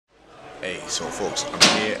Hey, so folks, I'm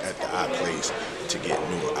here at the eye place to get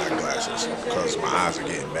new eyeglasses because my eyes are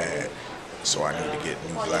getting bad. So I need to get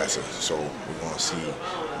new glasses. So we're gonna see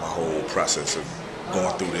my whole process of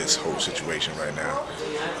going through this whole situation right now.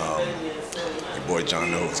 Your boy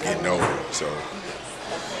JohnOllie is getting old, so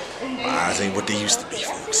my eyes ain't what they used to be,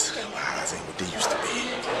 folks. My eyes ain't what they used to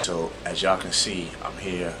be. So as y'all can see, I'm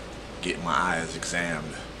here getting my eyes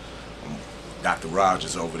examined. Dr.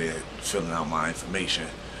 Rogers over there filling out my information.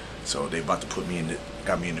 So they about to put me in the,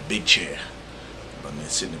 got me in the big chair. I'm gonna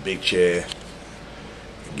sit in the big chair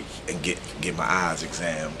and get my eyes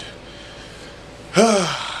examined.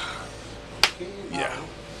 Yeah.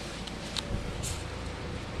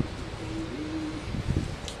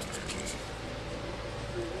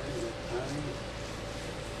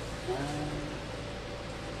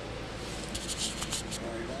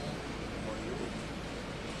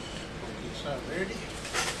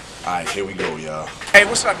 Alright, here we go, y'all. Hey,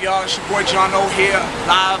 what's up, y'all? It's your boy JohnOllie here,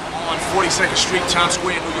 live on 42nd Street, Times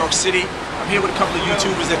Square, New York City. I'm here with a couple of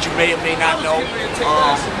YouTubers that you may or may not know,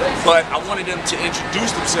 but I wanted them to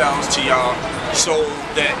introduce themselves to y'all so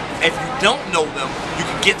that if you don't know them, you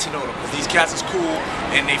can get to know them. Because these cats is cool,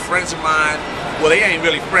 and they friends of mine. Well, they ain't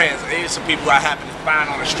really friends. They are some people I happen to find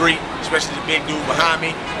on the street, especially the big dude behind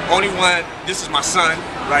me. Only one, this is my son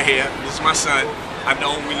right here. This is my son. I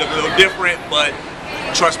know we look a little different, but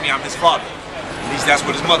trust me, I'm his father. At least that's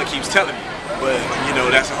what his mother keeps telling me. But, you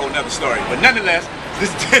know, that's a whole nother story. But nonetheless,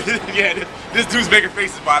 this dude's making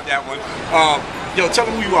faces about that one. Yo, tell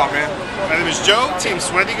him who you are, man. My name is Joe, Team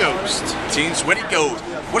Sweaty Ghost. Team Sweaty Ghost.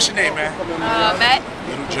 What's your name, man? Matt.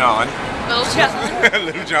 Little John. Little John.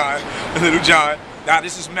 Little John. Little John. Now,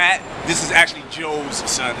 this is Matt. This is actually Joe's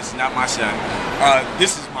son. This is not my son.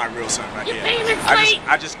 This is my real son right here.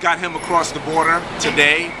 I just got him across the border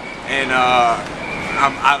today, and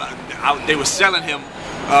they were selling him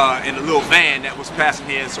in a little van that was passing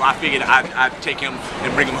here, so I figured I'd take him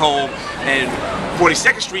and bring him home. And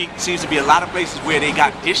 42nd Street seems to be a lot of places where they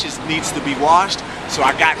got dishes needs to be washed, so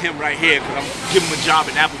I got him right here because I'm giving him a job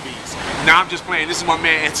at Applebee's. Now I'm just playing. This is my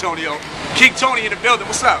man Antonio. King Tony in the building.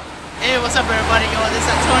 What's up? Hey, what's up, everybody? Yo, this is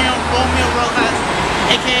Antonio Brothas,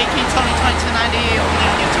 aka King Tony 2290 only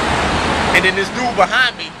on YouTube. And then this dude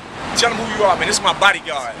behind me, tell him who you are, man. This is my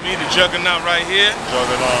bodyguard. Me, the Juggernaut right here.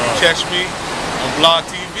 Juggernaut. You can catch me on Blog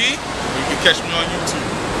TV. You can catch me on YouTube.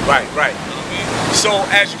 Right, right. So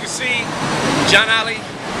as you can see, JohnOllie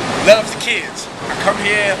loves the kids. I come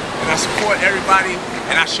here and I support everybody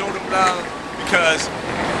and I show them love because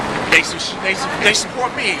they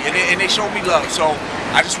support me and they show me love. So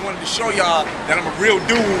I just wanted to show y'all that I'm a real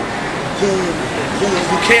dude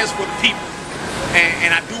who cares for the people.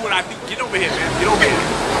 And I do what I do. Get over here, man. Get over here.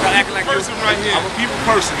 Stop acting like person right here. I'm a people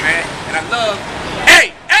person, man. And I love.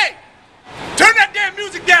 Hey, hey! Turn that damn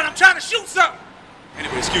music down. I'm trying to shoot something.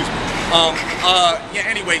 Anyway, excuse me. Yeah.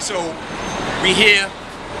 Anyway, so we here,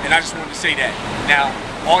 and I just wanted to say that. Now,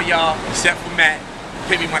 all y'all except for Matt,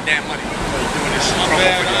 pay me my damn money for doing this. My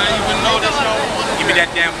bad. I didn't even know this. Give me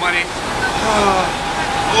that damn money.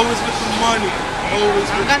 Always with the money.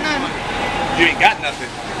 Always with the money. You ain't got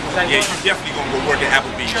nothing. Yeah, you definitely gonna go work at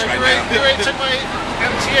Applebee's right now. You ain't took my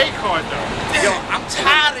MTA card though. Yo, I'm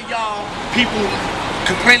tired of y'all people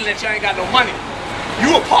complaining that y'all ain't got no money.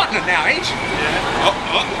 You a partner now, ain't you?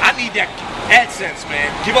 Yeah. I need that AdSense,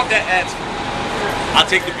 man. Give up that AdSense. I'll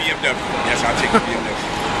take the BMW. Yes, I'll take the BMW.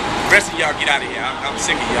 The rest of y'all get out of here. I'm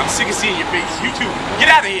sick of you. I'm sick of seeing your face. You too.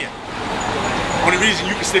 Get out of here. Only reason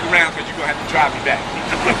you can stick around because you're gonna have to drive me back.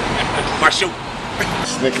 My show.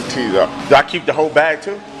 Snicker teas up. Do I keep the whole bag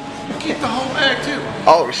too? You keep the whole bag, too.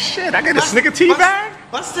 Oh shit, I got a Snicker tea bag?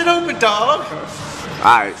 Bust it open, dog.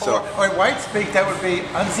 Alright, so. Or white speak, that would be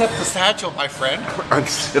unzip the satchel, my friend.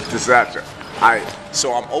 Unzip the satchel. Alright,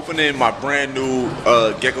 so I'm opening my brand new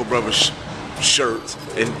Gecko Brothas shirts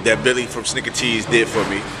that Billy from Snicker Tees did for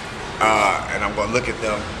me. And I'm gonna look at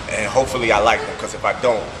them and hopefully I like them, because if I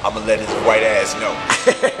don't, I'm gonna let his white ass know.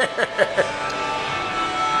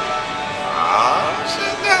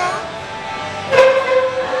 Shit now.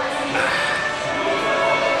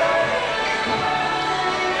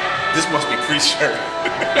 This must be pre-shirt.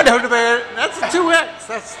 No, man, that's a 2X.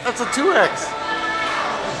 That's a 2X.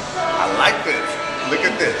 I like this. Look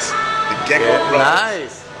at this. The Gecko Brothas.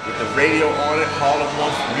 Nice. With the radio on it, Harlem,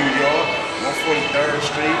 New York, 143rd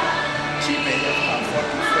Street. Cheap and hip hop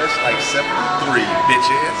fucking fresh like 73,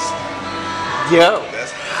 bitches. Yo.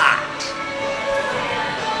 That's hot.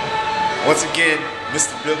 Once again,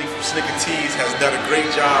 Mr. Billy from Snicker Tees has done a great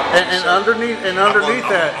job. And underneath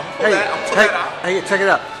that, hey, check it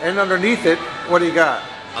out. And underneath it, what do you got?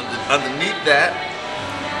 Underneath that,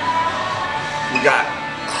 we got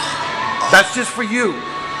That's just for you.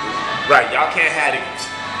 Right, y'all can't have these.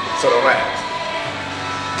 So the last.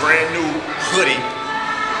 Brand new hoodie.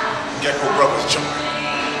 Gecko Brothas joint.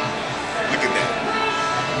 Look at that.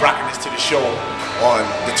 I'm rocking this to the show on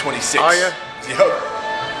the 26th. Oh yeah? Yo.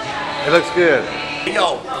 It looks good.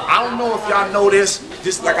 Yo, I don't know if y'all know this.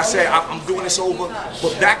 This, like I said, I'm doing this over.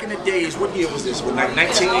 But back in the days, what year was this? Like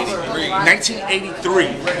 1983. 1984.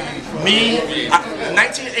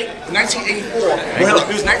 Well, it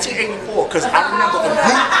was 1984 because I remember a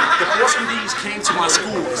group, the Force D's came to my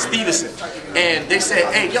school, Stevenson, and they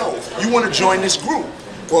said, "Hey, yo, you want to join this group?"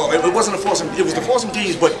 Well, it wasn't the Force, it was the Force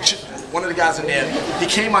D's, but one of the guys in there, he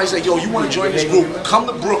came out, he said, "Yo, you want to join this group? Come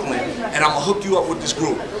to Brooklyn, and I'm gonna hook you up with this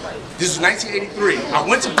group." This is 1983. I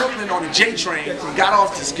went to Brooklyn on the J train and got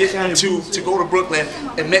off to get to go to Brooklyn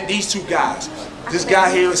and met these two guys. This guy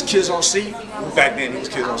here is Kids on C. Back then he was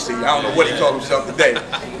Kids on C. I don't know what he called himself today.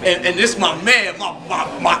 And this my man,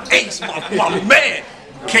 my ace, my man,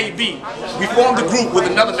 KB. We formed a group with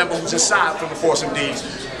another member who's aside from the Force MDs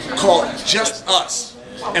called Just Us.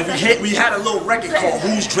 And we had a little record called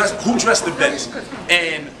Who Dressed the Best.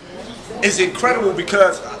 And it's incredible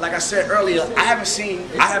because, like I said earlier, I haven't seen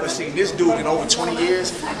this dude in over 20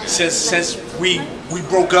 years since we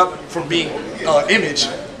broke up from being Image.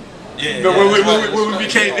 Yeah, when we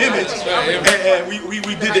became Image, and we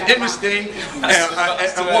did the Image thing.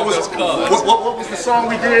 And what was the song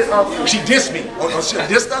we did? She dissed me, or she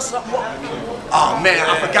dissed us. Oh man,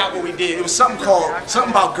 I forgot what we did. It was something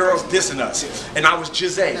about girls dissing us, and I was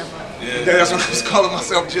Jizay. Yeah. That's what I was calling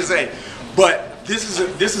myself, Jizay. But this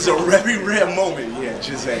is a very rare moment. Yeah,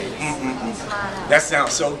 Jizay. That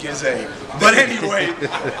sounds so Gizay. But anyway,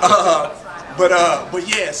 but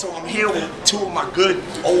yeah. So I'm here with two of my good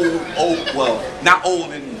old, well, not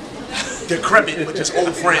old and decrepit, but just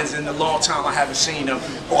old friends. In a long time I haven't seen them.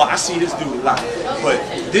 Oh, I see this dude a lot, but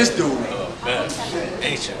this dude, man,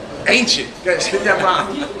 ancient. Ancient. Guys, spit that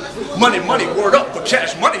rhyme. Money, word up for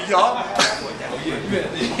cash money, y'all.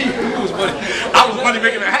 I was money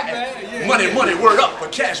making a hat. Money, word up for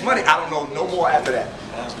cash money. I don't know no more after that.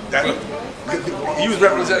 He was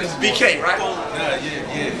representing BK, right?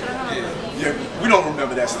 Yeah. We don't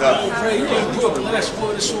remember that stuff. In Brooklyn, that's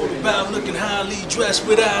what it's all about. Looking highly dressed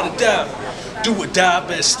without a doubt. Do or die,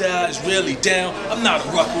 best style is really down. I'm not a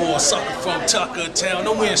rocker or a sucker from Tucker Town.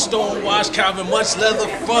 I'm wearing Stonewash, Calvin Much leather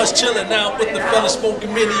fronts, chilling out with the fellas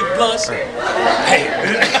smoking mini blunts. Hey,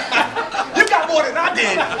 you got more than I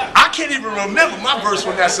did. I can't even remember my verse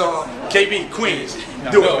from that song. KB, Queens.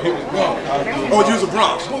 Do it. He was Bronx. Oh, you was a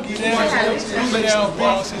Bronx. Boogie down,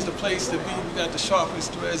 Bronx is the place to be. We got the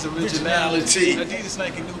sharpest threads, originality. Adidas,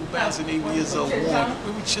 Nike, New Balance, and 8 years old one.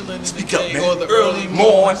 We were chilling in the day or the early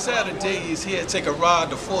morning. Saturday is here. Take a ride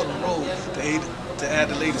to Fordham Road to add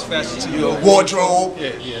the latest fashion to your wardrobe.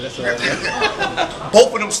 Yeah, that's right.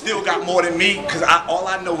 Both of them still got more than me, because all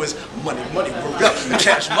I know is money, work up,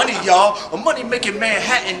 cash money, y'all. A money making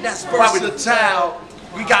Manhattan, that's probably the town.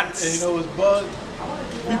 We got. And you know, it's Bud.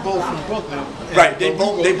 We both from Brooklyn. Right, they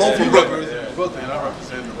both from Brooklyn. Brooklyn, I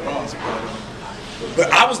represent the Bronx.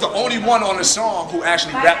 But I was the only one on the song who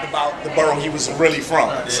actually rapped about the borough he was really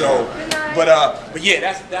from. So, but yeah,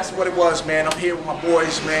 that's what it was, man. I'm here with my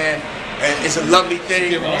boys, man, and it's a lovely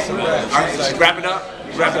thing. Wrap it up.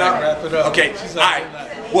 Wrap it up. Okay. All right.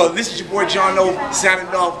 Well, this is your boy JohnOllie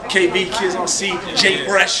signing off. KB, Kids on C, J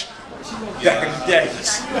Fresh. Back in the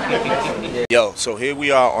days. Yo, so here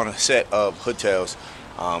we are on a set of Hood Tales.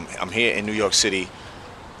 I'm here in New York City,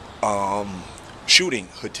 shooting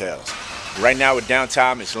Hood Tales. Right now we're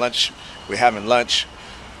downtown. It's lunch. We're having lunch,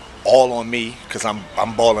 all on me, cause I'm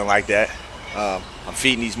balling like that. I'm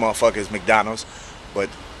feeding these motherfuckers McDonald's, but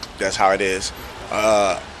that's how it is.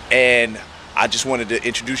 And I just wanted to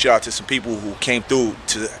introduce y'all to some people who came through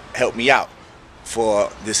to help me out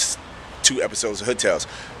for this 2 episodes of Hood Tales.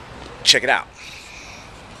 Check it out.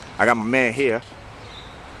 I got my man here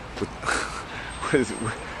with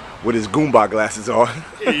his Goomba glasses on.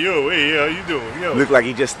 Hey, yo, how you doing? Yo. Look like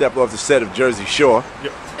he just stepped off the set of Jersey Shore.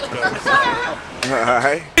 Yo.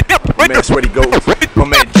 Alright. My man Sweaty Goats. My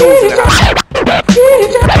man Joe's in the house.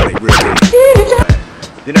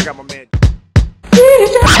 Then I got my